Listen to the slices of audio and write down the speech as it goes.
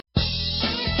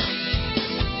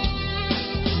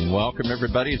welcome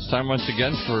everybody. It's time once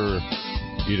again for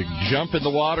you to jump in the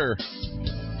water,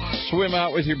 swim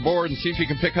out with your board, and see if you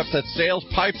can pick up that sales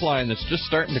pipeline that's just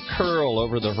starting to curl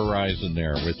over the horizon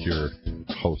there with your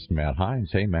host, Matt Hines.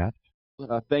 Hey, Matt.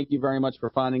 Thank you very much for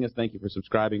finding us. Thank you for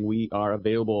subscribing. We are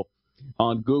available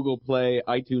on Google Play,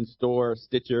 iTunes Store,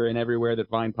 Stitcher, and everywhere that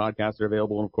fine podcasts are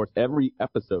available. And, of course, every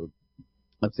episode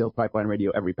of Sales Pipeline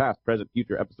Radio, every past, present,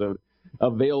 future episode,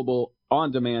 available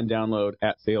on-demand download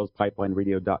at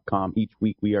salespipelineradio.com. Each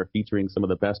week we are featuring some of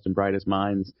the best and brightest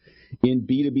minds in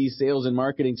B2B sales and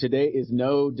marketing. Today is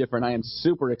no different. I am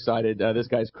super excited. This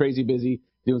guy's crazy busy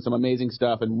doing some amazing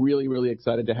stuff, and really, really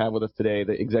excited to have with us today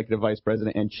the Executive Vice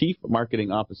President and Chief Marketing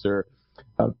Officer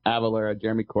of Avalara,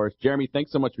 Jeremy Corse. Jeremy,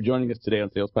 thanks so much for joining us today on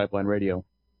Sales Pipeline Radio.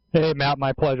 Hey, Matt,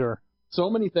 my pleasure. So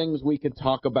many things we could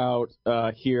talk about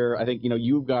here. I think,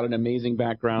 you've got an amazing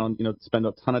background, spend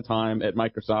a ton of time at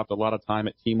Microsoft, a lot of time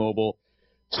at T-Mobile.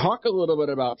 Talk a little bit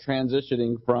about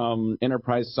transitioning from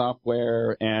enterprise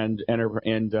software and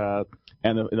the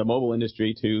mobile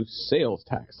industry to sales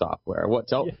tax software.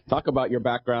 Talk about your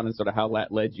background and sort of how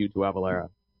that led you to Avalara.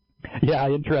 Yeah,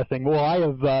 interesting. Well, I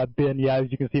have been,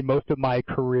 as you can see, most of my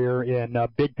career in a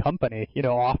big company,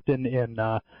 often in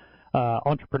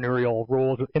entrepreneurial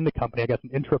roles in the company, I guess an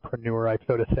intrapreneur,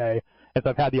 so to say, as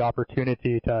I've had the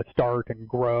opportunity to start and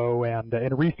grow and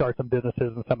restart some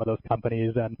businesses in some of those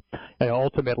companies, and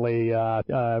ultimately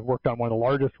worked on one of the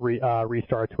largest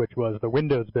restarts, which was the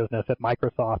Windows business at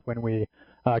Microsoft when we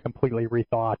completely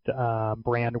rethought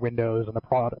brand Windows and the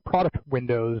product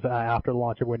Windows after the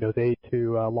launch of Windows 8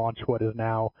 to launch what is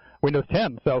now Windows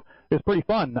 10. So it was pretty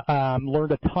fun.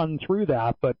 Learned a ton through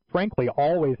that, but frankly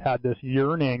always had this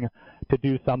yearning to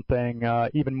do something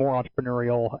even more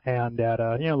entrepreneurial and at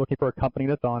looking for a company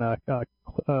that's on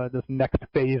this next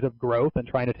phase of growth and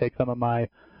trying to take some of my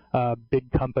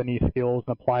big company skills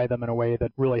and apply them in a way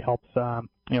that really helps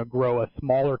grow a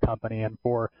smaller company. And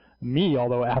for me,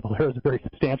 although Avalara is a very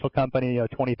substantial company,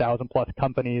 20,000 plus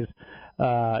companies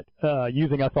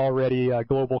using us already, a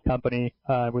global company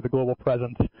with a global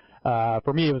presence,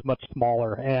 for me it was much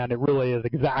smaller, and it really is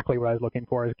exactly what I was looking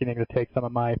for, is getting to take some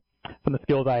of the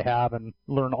skills I have and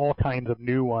learn all kinds of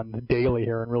new ones daily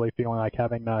here, and really feeling like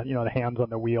having the hands on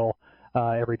the wheel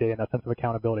every day and that sense of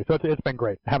accountability. So it's been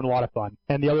great, having a lot of fun.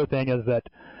 And the other thing is that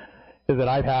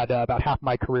I've had about half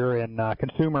my career in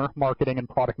consumer marketing and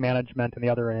product management, and the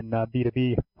other in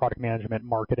B2B product management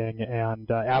marketing. And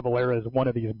Avalara is one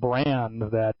of these brands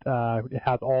that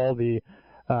has all the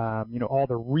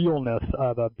realness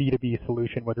of a B2B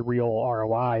solution with a real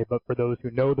ROI, but for those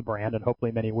who know the brand, and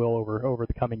hopefully many will over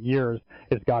the coming years,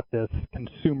 it's got this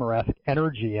consumer-esque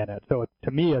energy in it. So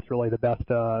to me, it's really the best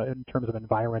in terms of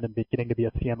environment, and getting to be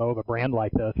a CMO of a brand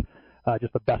like this,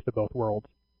 just the best of both worlds.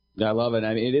 Yeah, I love it.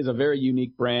 I mean, it is a very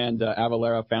unique brand.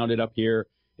 Avalara, founded up here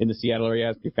in the Seattle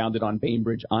area, founded on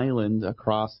Bainbridge Island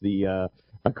across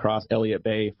Elliott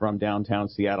Bay from downtown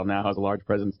Seattle. Now has a large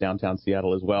presence downtown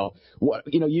Seattle as well. What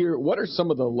are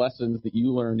some of the lessons that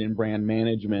you learned in brand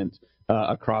management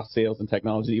across sales and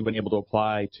technology that you've been able to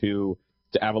apply to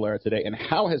Avalara today? And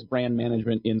how has brand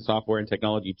management in software and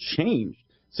technology changed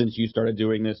since you started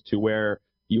doing this to where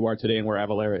you are today and where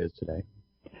Avalara is today?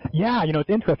 Yeah, it's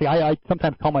interesting. I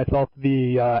sometimes call myself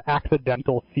the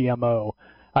accidental CMO.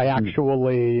 I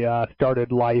actually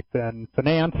started life in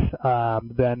finance,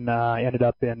 then ended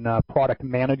up in product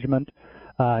management,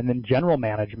 and then general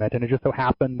management. And it just so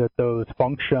happened that those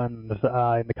functions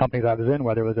in the companies I was in,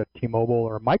 whether it was at T-Mobile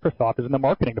or Microsoft, is in the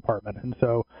marketing department. And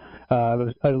so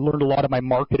I learned a lot of my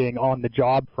marketing on the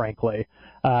job, frankly.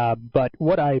 But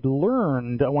what I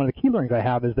learned, one of the key learnings I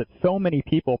have, is that so many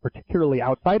people, particularly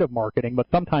outside of marketing, but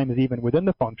sometimes even within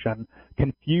the function,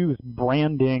 confuse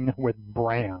branding with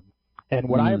brand. And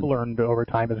what I've learned over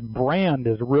time is brand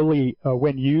is really,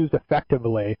 when used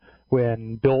effectively,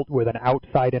 when built with an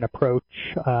outside-in approach,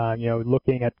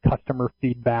 looking at customer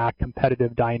feedback,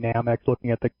 competitive dynamics,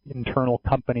 looking at the internal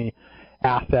company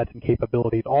assets and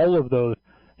capabilities, all of those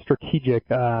strategic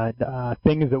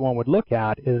things that one would look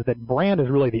at, is that brand is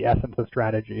really the essence of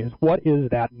strategy. Is what is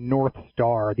that North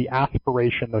Star, the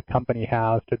aspiration the company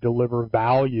has to deliver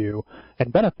value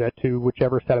and benefit to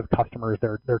whichever set of customers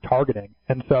they're targeting.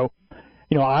 And so,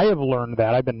 I have learned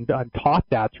that. I've been taught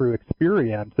that through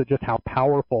experience, that just how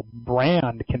powerful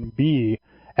brand can be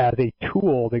as a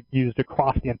tool that's used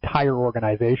across the entire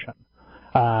organization.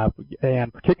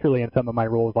 And particularly in some of my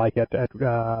roles, like at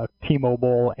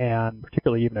T-Mobile, and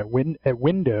particularly even at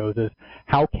Windows, is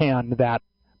how can that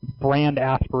brand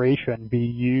aspiration be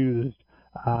used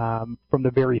from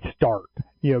the very start,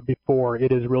 before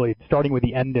it is really starting with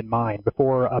the end in mind,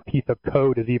 before a piece of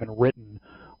code is even written,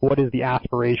 what is the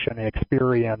aspiration and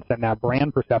experience and that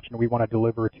brand perception we want to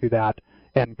deliver to that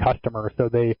end customer, so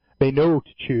they know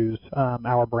to choose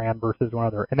our brand versus one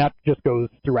other. And that just goes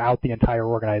throughout the entire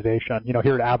organization.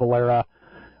 Here at Avalara,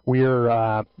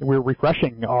 we're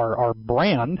refreshing our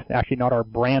brand, actually not our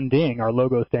branding, our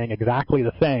logo staying exactly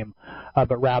the same,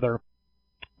 but rather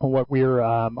what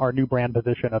our new brand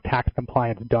position of tax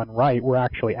compliance done right, we're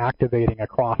actually activating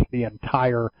across the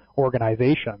entire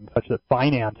organization such that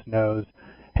finance knows,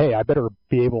 hey, I better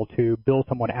be able to bill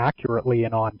someone accurately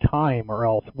and on time, or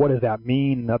else what does that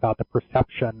mean about the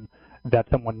perception that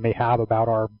someone may have about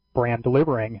our brand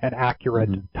delivering an accurate,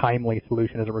 timely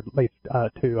solution as it relates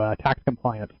to tax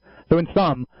compliance. So in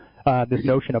sum, this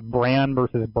notion of brand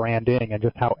versus branding and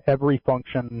just how every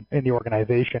function in the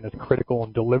organization is critical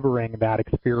in delivering that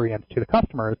experience to the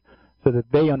customers so that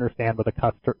they understand what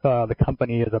the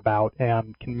company is about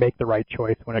and can make the right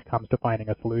choice when it comes to finding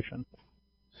a solution.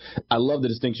 I love the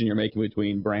distinction you're making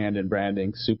between brand and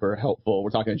branding. Super helpful. We're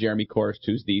talking to Jeremy Korst,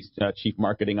 who's the Chief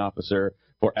Marketing Officer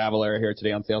for Avalara here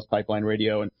today on Sales Pipeline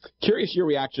Radio. And curious your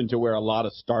reaction to where a lot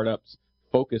of startups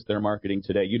focus their marketing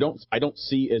today. I don't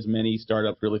see as many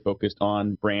startups really focused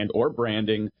on brand or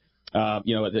branding. I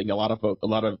think a lot of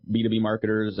B2B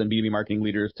marketers and B2B marketing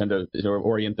leaders tend to sort of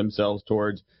orient themselves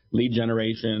towards lead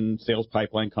generation, sales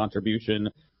pipeline contribution,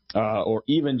 or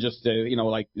even just,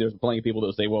 there's plenty of people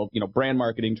that say, well, brand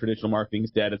marketing, traditional marketing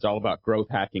is dead. It's all about growth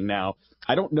hacking now.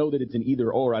 I don't know that it's an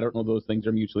either or. I don't know those things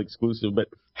are mutually exclusive, but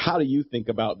how do you think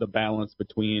about the balance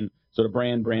between sort of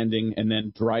branding and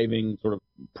then driving sort of,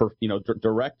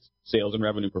 direct sales and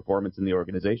revenue performance in the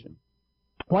organization?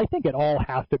 Well, I think it all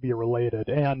has to be related.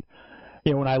 And,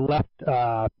 when I left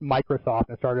Microsoft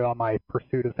and started on my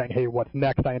pursuit of saying, hey, what's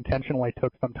next, I intentionally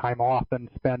took some time off and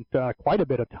spent quite a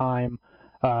bit of time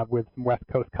with some West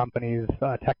Coast companies,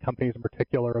 tech companies in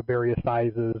particular of various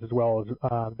sizes, as well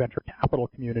as venture capital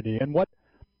community. And what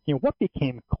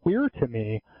became clear to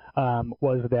me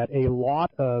was that a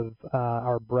lot of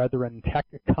our brethren tech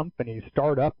companies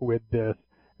start up with this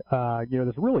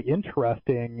this really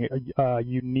interesting,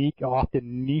 unique,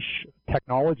 often niche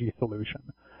technology solution.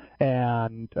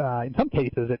 And in some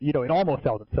cases, it almost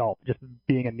sells itself, just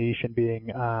being a niche and being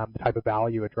the type of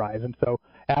value it drives. And so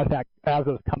as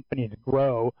those companies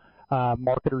grow,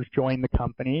 marketers join the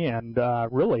company, and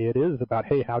really it is about,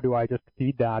 hey, how do I just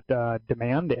feed that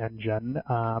demand engine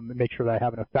and make sure that I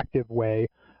have an effective way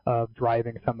of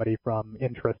driving somebody from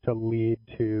interest to lead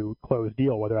to closed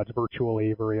deal, whether that's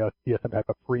virtually via some type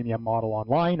of freemium model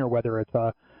online, or whether it's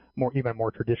a even more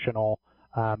traditional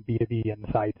B2B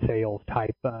inside sales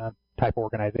type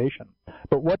organization.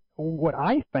 But what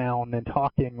I found in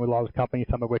talking with a lot of companies,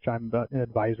 some of which I'm an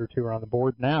advisor to or on the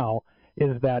board now,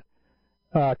 is that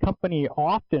a company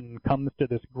often comes to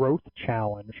this growth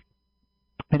challenge,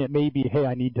 and it may be, hey,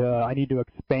 I need to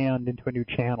expand into a new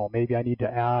channel. Maybe I need to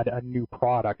add a new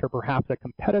product, or perhaps a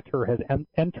competitor has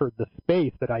entered the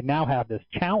space that I now have this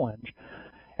challenge.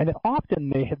 And that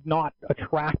often they have not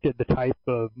attracted the type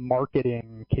of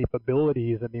marketing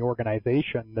capabilities in the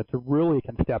organization that really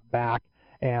can step back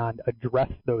and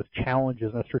address those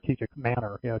challenges in a strategic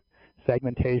manner.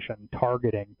 Segmentation,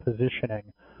 targeting,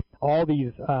 positioning, all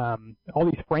these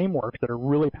frameworks that are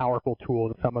really powerful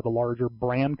tools that some of the larger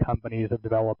brand companies have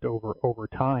developed over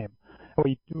time. What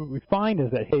we find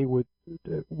is that, hey, with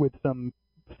some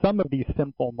of these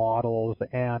simple models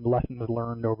and lessons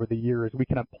learned over the years, we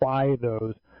can apply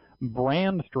those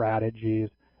brand strategies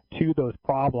to those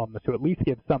problems to at least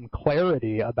give some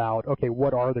clarity about, okay,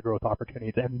 what are the growth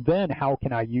opportunities, and then how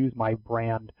can I use my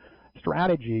brand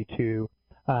strategy to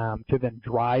then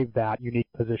drive that unique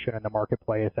position in the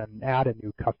marketplace and add a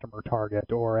new customer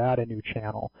target or add a new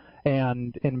channel.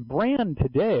 And in brand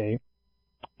today,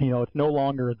 it's no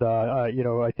longer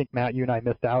I think, Matt, you and I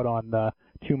missed out on the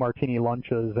 2 martini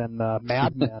lunches and the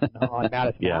Mad Men on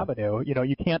Madison Avenue.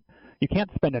 You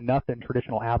can't spend enough in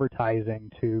traditional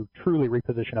advertising to truly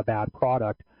reposition a bad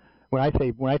product. When I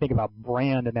think about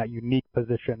brand and that unique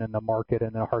position in the market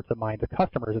and the hearts and minds of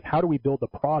customers, is how do we build the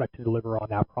product to deliver on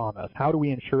that promise? How do we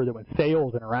ensure that when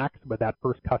sales interacts with that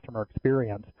first customer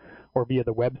experience or via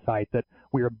the website, that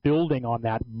we are building on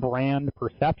that brand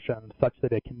perception such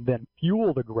that it can then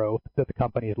fuel the growth that the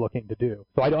company is looking to do?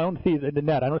 So I don't see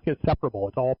it separable.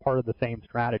 It's all part of the same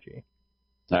strategy.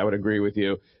 I would agree with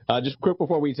you. Just quick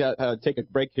before we take a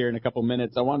break here in a couple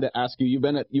minutes, I wanted to ask you, you've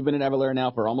been at Avalara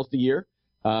now for almost a year.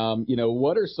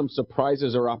 What are some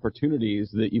surprises or opportunities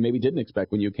that you maybe didn't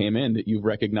expect when you came in that you've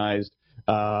recognized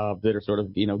that are sort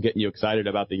of, getting you excited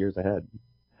about the years ahead?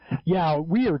 Yeah,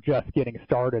 we are just getting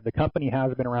started. The company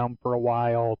has been around for a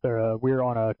while. We're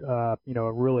on a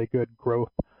really good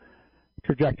growth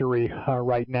trajectory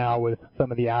right now with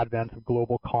some of the advent of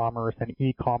global commerce and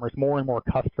e-commerce. More and more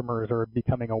customers are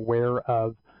becoming aware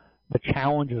of the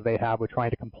challenges they have with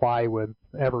trying to comply with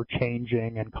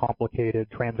ever-changing and complicated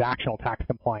transactional tax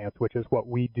compliance, which is what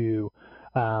we do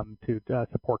to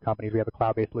support companies. We have a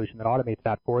cloud-based solution that automates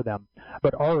that for them.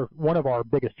 But one of our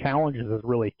biggest challenges is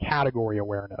really category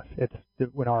awareness. It's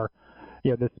when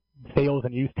this sales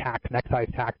and use tax and excise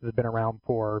tax has been around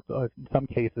for, in some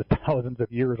cases, thousands of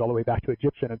years, all the way back to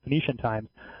Egyptian and Phoenician times.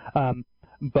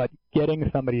 But getting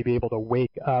somebody to be able to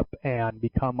wake up and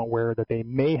become aware that they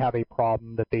may have a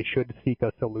problem that they should seek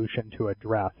a solution to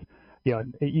address.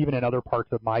 Even in other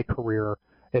parts of my career,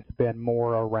 it's been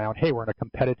more around, hey, we're in a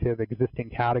competitive existing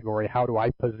category. How do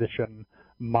I position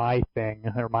my thing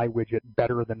or my widget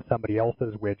better than somebody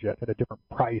else's widget at a different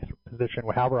price or position,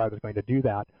 however I was going to do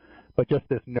that. But just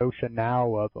this notion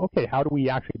now of, okay, how do we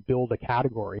actually build a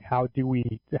category? How do we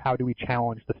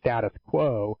challenge the status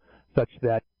quo such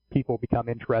that people become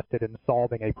interested in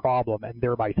solving a problem and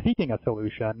thereby seeking a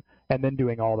solution, and then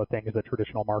doing all the things that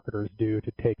traditional marketers do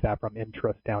to take that from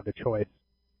interest down to choice?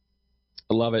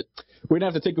 I love it. We're going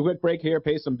to have to take a quick break here,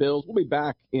 pay some bills. We'll be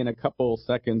back in a couple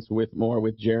seconds with more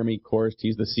with Jeremy Korst.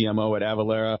 He's the CMO at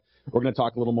Avalara. We're going to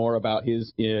talk a little more about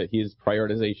his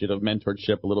prioritization of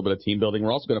mentorship, a little bit of team building.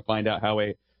 We're also going to find out how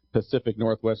a Pacific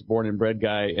Northwest born and bred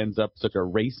guy ends up such a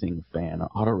racing fan, an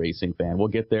auto racing fan. We'll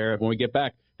get there when we get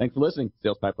back. Thanks for listening to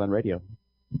Sales Pipeline Radio.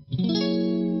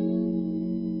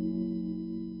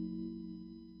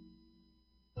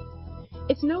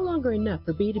 It's no longer enough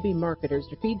for B2B marketers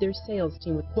to feed their sales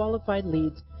team with qualified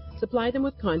leads, supply them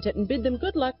with content, and bid them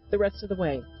good luck the rest of the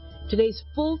way. Today's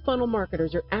full funnel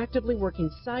marketers are actively working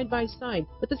side by side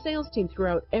with the sales team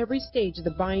throughout every stage of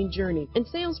the buying journey and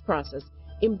sales process,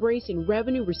 embracing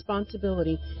revenue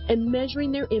responsibility and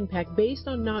measuring their impact based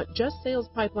on not just sales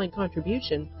pipeline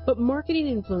contribution, but marketing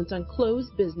influence on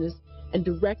closed business and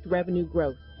direct revenue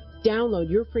growth. Download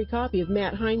your free copy of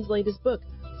Matt Heinz' latest book,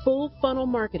 Full Funnel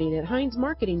Marketing, at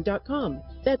HeinzMarketing.com.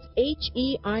 That's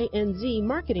HEINZ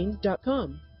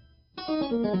Marketing.com.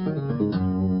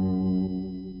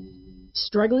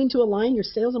 Struggling to align your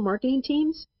sales and marketing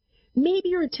teams? Maybe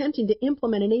you're attempting to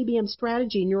implement an ABM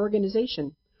strategy in your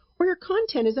organization, or your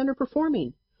content is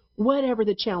underperforming. Whatever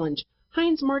the challenge,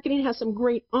 Heinz Marketing has some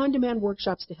great on-demand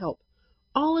workshops to help.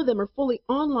 All of them are fully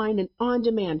online and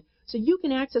on-demand, so you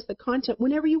can access the content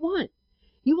whenever you want.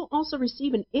 You will also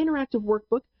receive an interactive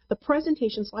workbook, the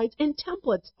presentation slides, and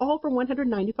templates, all for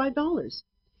 $195.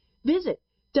 Visit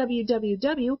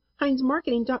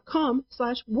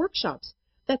www.heinzmarketing.com/workshops.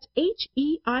 That's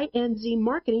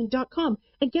HEINZmarketing.com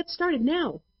and get started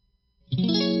now.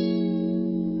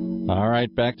 All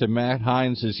right, back to Matt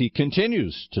Heinz as he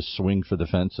continues to swing for the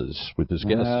fences with his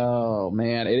guests. Oh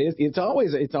man, it's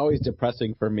always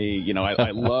depressing for me.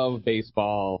 I love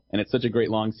baseball, and it's such a great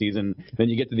long season. Then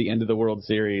you get to the end of the World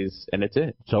Series, and it's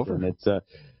it. It's over. And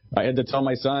I had to tell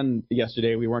my son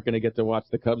yesterday we weren't going to get to watch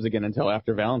the Cubs again until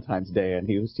after Valentine's Day, and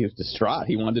he was distraught.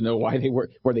 He wanted to know why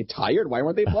were they tired? Why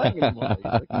weren't they playing anymore?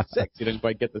 He's 6. He didn't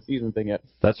quite get the season thing yet.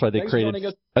 That's why they created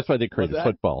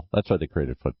football. That's why they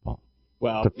created football.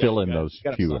 Well, to fill in those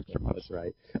few extra months. That's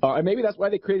right. And maybe that's why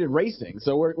they created racing.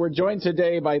 So we're joined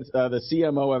today by the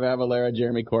CMO of Avalara,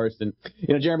 Jeremy Korst. And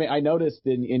Jeremy, I noticed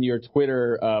in your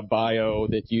Twitter bio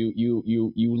that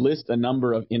you list a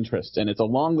number of interests, and it's a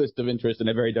long list of interests and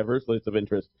a very diverse list of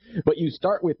interests. But you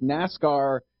start with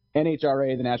NASCAR,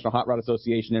 NHRA, the National Hot Rod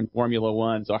Association, and Formula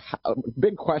One. So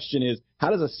big question is,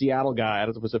 how does a Seattle guy, how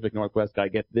does a Pacific Northwest guy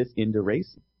get this into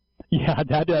racing? Yeah,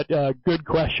 that's good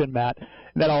question, Matt.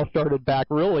 That all started back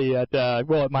really at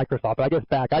Microsoft. I guess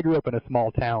I grew up in a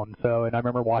small town, and I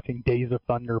remember watching Days of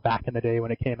Thunder back in the day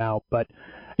when it came out. But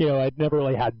I'd never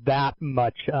really had that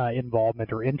much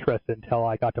involvement or interest until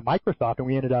I got to Microsoft, and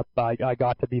we ended up. I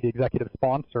got to be the executive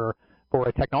sponsor for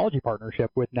a technology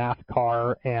partnership with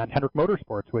NASCAR and Hendrick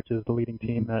Motorsports, which is the leading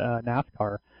team at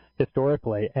NASCAR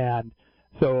historically, and.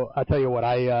 So I'll tell you what,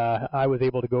 I was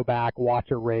able to go back,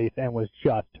 watch a race, and was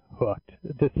just hooked.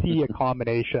 To see a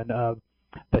combination of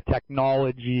the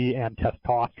technology and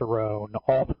testosterone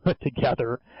all put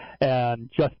together, and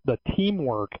just the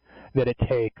teamwork that it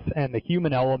takes and the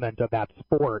human element of that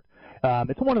sport.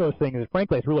 It's one of those things that,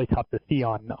 frankly, it's really tough to see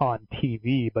on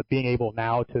TV, but being able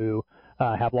now to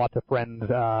have lots of friends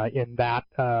in that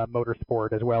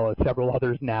motorsport as well as several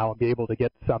others now, and be able to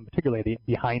get some, particularly the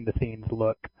behind-the-scenes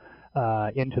look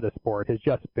into the sport has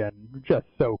just been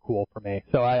so cool for me.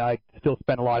 So I still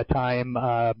spend a lot of time,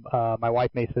 my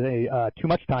wife may say too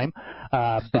much time,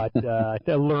 but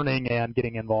learning and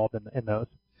getting involved in those.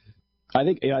 I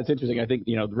think it's interesting. I think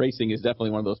racing is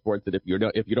definitely one of those sports that if you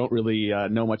don't really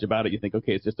know much about it, you think,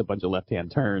 okay, it's just a bunch of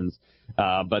left-hand turns.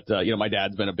 But my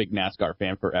dad's been a big NASCAR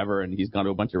fan forever, and he's gone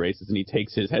to a bunch of races, and he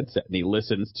takes his headset and he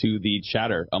listens to the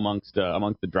chatter amongst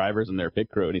the drivers and their pit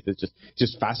crew, and he says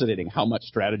just fascinating how much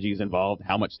strategy is involved,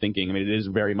 how much thinking. I mean, it is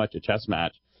very much a chess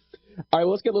match. All right,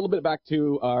 let's get a little bit back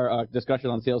to our discussion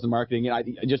on sales and marketing.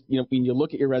 When you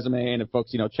look at your resume and if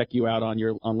folks, check you out on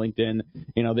LinkedIn,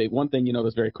 one thing you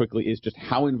notice very quickly is just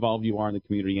how involved you are in the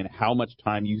community and how much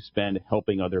time you spend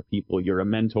helping other people. You're a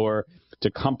mentor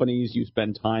to companies. You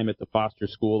spend time at the Foster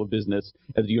School of Business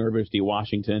at the University of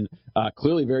Washington.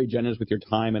 Clearly very generous with your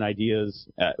time and ideas.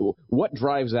 What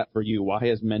drives that for you? Why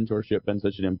has mentorship been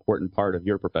such an important part of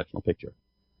your professional picture?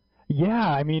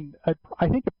 Yeah, I mean, I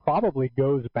think it probably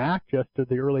goes back just to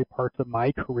the early parts of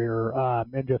my career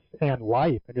and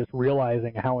life, and just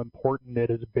realizing how important it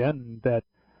has been that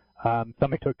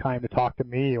somebody took time to talk to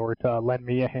me or to lend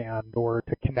me a hand or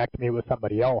to connect me with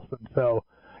somebody else. And so,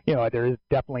 there is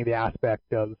definitely the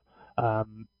aspect of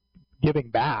giving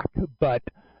back, but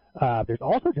there's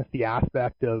also just the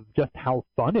aspect of just how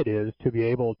fun it is to be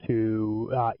able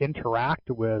to interact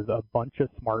with a bunch of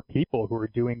smart people who are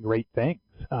doing great things,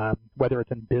 whether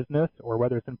it's in business or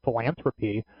whether it's in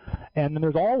philanthropy. And then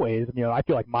there's always, I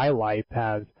feel like my life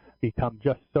has become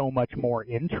just so much more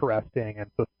interesting and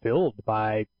fulfilled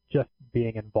by just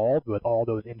being involved with all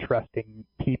those interesting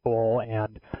people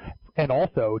and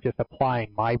also just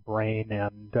applying my brain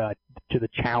and to the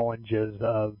challenges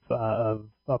of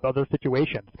other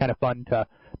situations. It's kind of fun to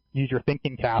use your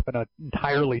thinking cap in an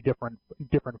entirely different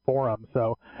forum.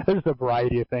 So there's a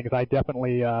variety of things. I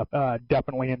definitely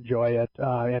enjoy it.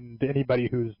 And anybody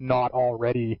who's not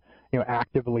already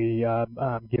actively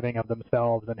giving of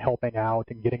themselves and helping out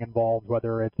and getting involved,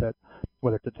 whether it's at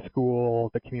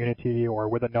school, the community, or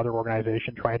with another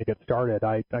organization trying to get started,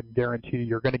 I guarantee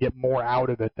you're going to get more out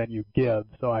of it than you give.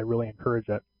 So I really encourage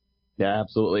it. Yeah,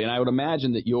 absolutely. And I would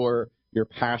imagine that your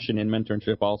passion in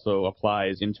mentorship also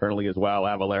applies internally as well.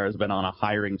 Avalara has been on a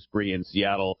hiring spree in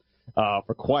Seattle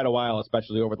for quite a while,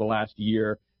 especially over the last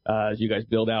year, as you guys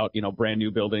build out, brand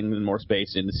new buildings and more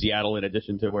space in Seattle, in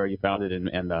addition to where you founded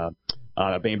and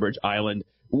Bainbridge Island.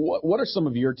 What are some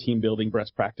of your team building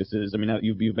best practices? I mean,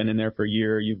 you've been in there for a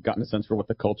year. You've gotten a sense for what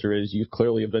the culture is. You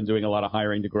clearly have been doing a lot of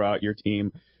hiring to grow out your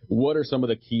team. What are some of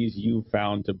the keys you've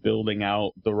found to building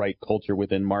out the right culture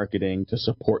within marketing to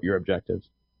support your objectives?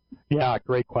 Yeah,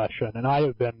 great question. And I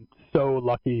have been so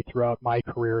lucky throughout my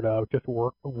career to just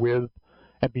work with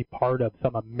and be part of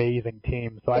some amazing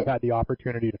teams. So I've had the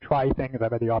opportunity to try things.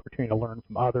 I've had the opportunity to learn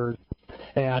from others.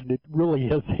 And it really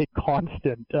is a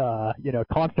constant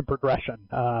progression.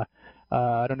 I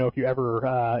don't know if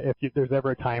there's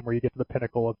ever a time where you get to the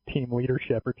pinnacle of team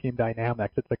leadership or team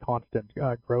dynamics. It's a constant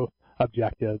growth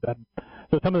objective. And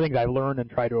so some of the things I learned and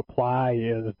try to apply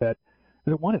is that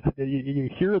one is you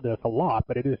hear this a lot,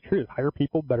 but it is true. Hire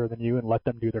people better than you and let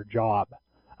them do their job.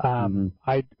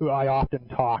 I often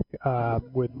talk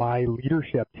with my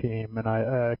leadership team, and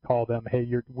I call them, hey,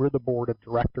 we're the board of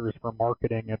directors for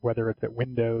marketing, and whether it's at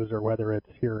Windows or whether it's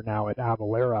here now at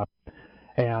Avalara.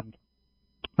 And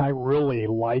I really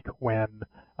like when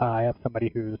I have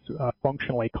somebody who's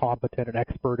functionally competent and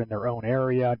expert in their own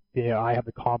area. I have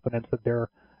the confidence that they're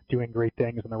doing great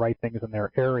things and the right things in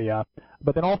their area,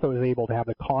 but then also is able to have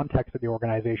the context of the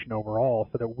organization overall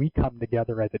so that we come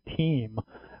together as a team.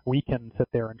 We can sit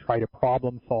there and try to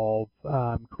problem solve,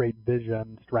 create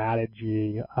vision,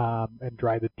 strategy, and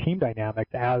drive the team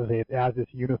dynamics as this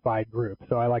unified group.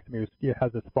 So I like to use it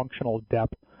has this functional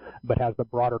depth, but has the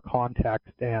broader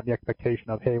context and the expectation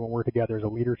of, hey, when we're together as a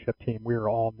leadership team, we're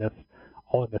all in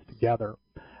this together.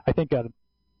 I think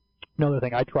another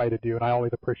thing I try to do, and I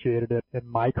always appreciated it in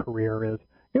my career, is,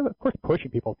 of course, pushing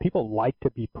people. People like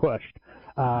to be pushed,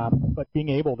 but being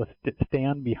able to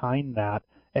stand behind that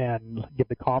and give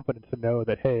the confidence to know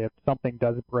that, hey, if something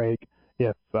does break,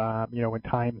 if when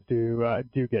times do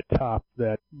get tough,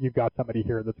 that you've got somebody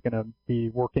here that's going to be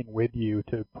working with you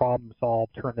to problem solve,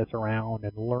 turn this around,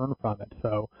 and learn from it.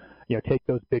 So, take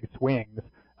those big swings,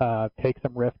 take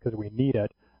some risk because we need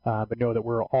it. But know that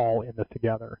we're all in this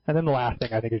together. And then the last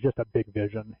thing I think is just a big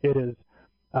vision. It is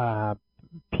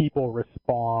people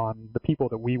respond, the people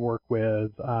that we work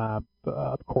with,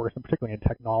 of course, and particularly in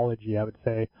technology, I would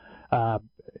say,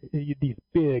 these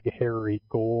big, hairy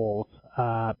goals.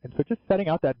 And so just setting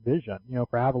out that vision,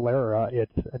 for Avalara,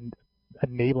 it's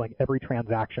enabling every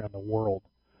transaction in the world.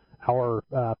 Our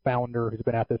founder, who's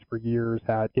been at this for years,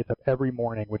 gets up every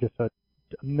morning with just a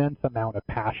immense amount of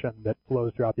passion that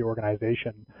flows throughout the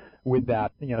organization with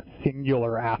that,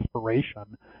 singular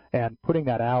aspiration, and putting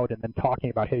that out and then talking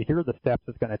about, hey, here are the steps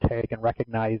it's going to take, and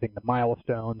recognizing the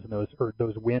milestones and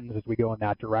those wins as we go in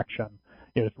that direction.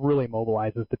 It really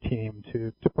mobilizes the team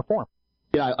to perform.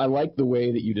 Yeah, I like the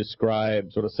way that you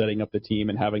describe sort of setting up the team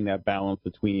and having that balance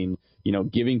between,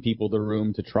 giving people the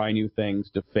room to try new things,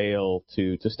 to fail,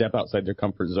 to step outside their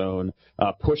comfort zone,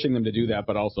 pushing them to do that,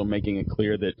 but also making it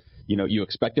clear that, you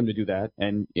expect them to do that,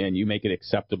 and you make it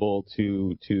acceptable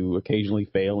to occasionally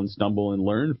fail and stumble and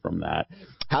learn from that.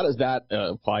 How does that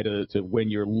apply to when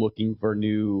you're looking for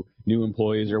new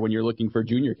employees, or when you're looking for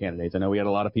junior candidates? I know we had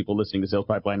a lot of people listening to Sales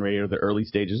Pipeline Radio at the early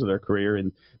stages of their career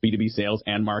in B2B sales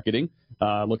and marketing.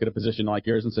 Look at a position like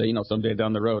yours and say, someday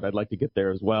down the road, I'd like to get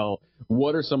there as well.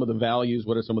 What are some of the values?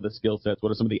 What are some of the skill sets?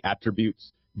 What are some of the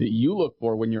attributes that you look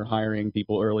for when you're hiring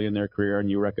people early in their career, and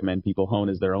you recommend people hone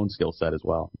as their own skill set as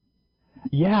well?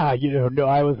 Yeah, I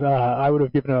would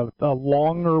have given a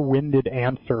longer-winded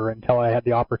answer until I had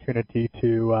the opportunity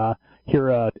to hear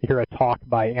a talk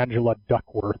by Angela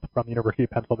Duckworth from the University of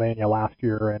Pennsylvania last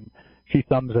year, and she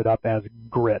sums it up as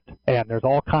grit. And there's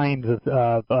all kinds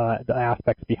of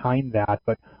aspects behind that,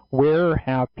 but where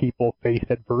have people faced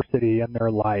adversity in their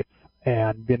life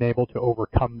and been able to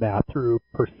overcome that through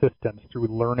persistence, through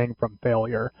learning from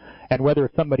failure? And whether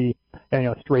it's somebody,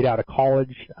 straight out of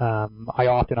college, I'm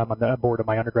on the board of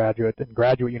my undergraduate and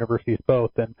graduate universities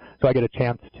both, and so I get a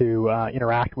chance to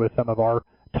interact with some of our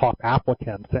top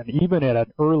applicants, and even at an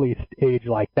early stage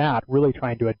like that, really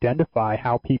trying to identify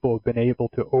how people have been able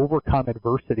to overcome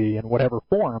adversity in whatever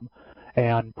form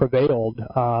and prevailed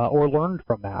or learned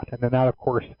from that. And then that, of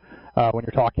course, when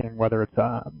you're talking whether it's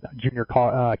a junior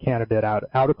candidate out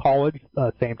of college,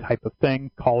 same type of thing.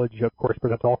 College, of course,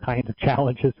 presents all kinds of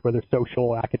challenges, whether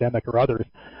social, academic, or others.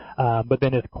 But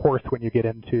then, of course, when you get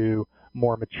into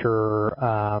more mature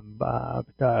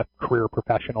career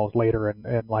professionals later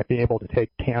in life, being able to take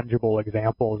tangible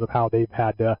examples of how they've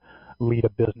had to lead a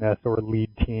business or lead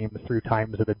teams through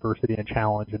times of adversity and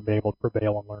challenge and be able to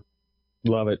prevail and learn.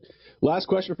 Love it. Last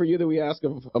question for you that we ask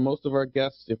of most of our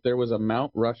guests: if there was a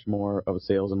Mount Rushmore of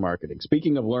sales and marketing,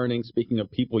 speaking of learning, speaking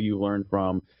of people you learned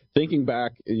from, thinking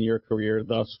back in your career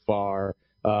thus far,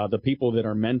 the people that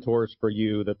are mentors for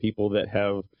you, the people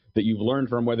that you've learned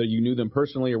from, whether you knew them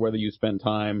personally or whether you spent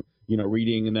time,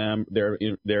 reading them, their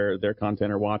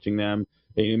content or watching them.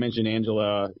 You mentioned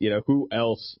Angela. Who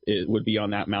else would be on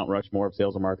that Mount Rushmore of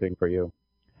sales and marketing for you?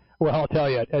 Well, I'll tell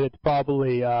you, it's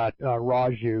probably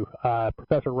Raju.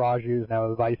 Professor Raju is now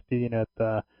a vice dean at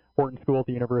the Wharton School at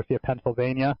the University of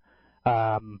Pennsylvania.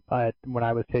 When I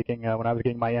was getting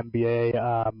my MBA,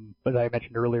 as I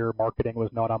mentioned earlier, marketing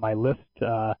was not on my list.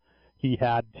 He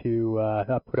had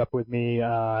to put up with me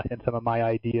and some of my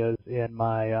ideas in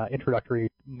my introductory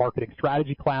marketing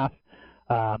strategy class.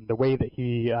 The way that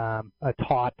he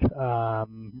taught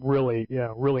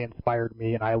really inspired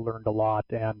me, and I learned a lot.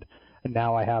 And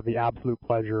now I have the absolute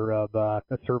pleasure of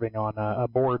serving on a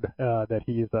board that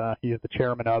he is the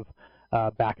chairman of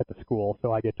back at the school.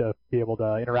 So I get to be able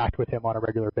to interact with him on a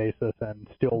regular basis and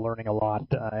still learning a lot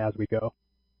as we go.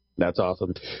 That's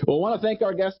awesome. Well, I want to thank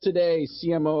our guest today,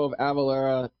 CMO of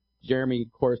Avalara, Jeremy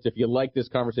Korst. If you like this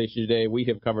conversation today, we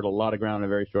have covered a lot of ground in a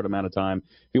very short amount of time.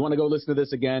 If you want to go listen to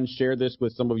this again, share this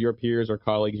with some of your peers or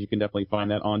colleagues. You can definitely find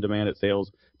that on demand at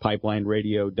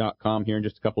salespipelineradio.com here in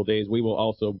just a couple of days. We will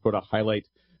also put a highlight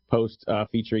post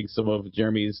featuring some of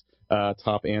Jeremy's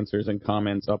top answers and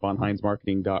comments up on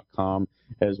HeinzMarketing.com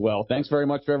as well. Thanks very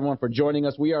much for everyone for joining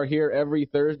us. We are here every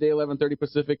Thursday, 11:30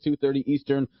 Pacific, 2:30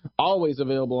 Eastern, always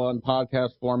available on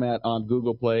podcast format on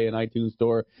Google Play and iTunes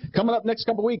Store. Coming up next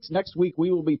couple weeks. Next week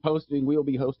we will be hosting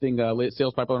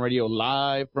Sales Pipeline Radio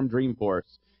live from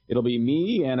Dreamforce. It'll be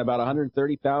me and about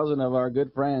 130,000 of our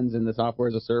good friends in the software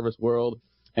as a service world.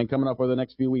 And coming up for the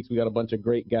next few weeks, we got a bunch of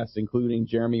great guests, including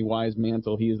Jeremy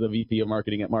Wisemantle. He is the VP of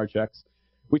Marketing at Marchex.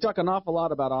 We talk an awful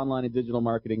lot about online and digital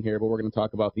marketing here, but we're going to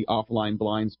talk about the offline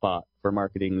blind spot for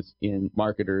marketers in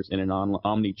an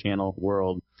omni-channel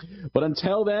world. But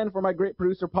until then, for my great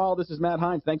producer, Paul, this is Matt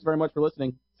Heinz. Thanks very much for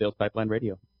listening. Sales Pipeline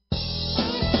Radio.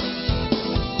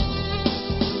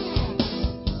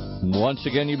 Once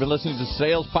again, you've been listening to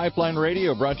Sales Pipeline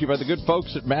Radio, brought to you by the good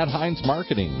folks at Matt Heinz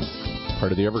Marketing,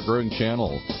 part of the ever-growing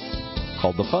channel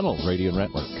called the Funnel Radio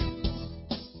Network.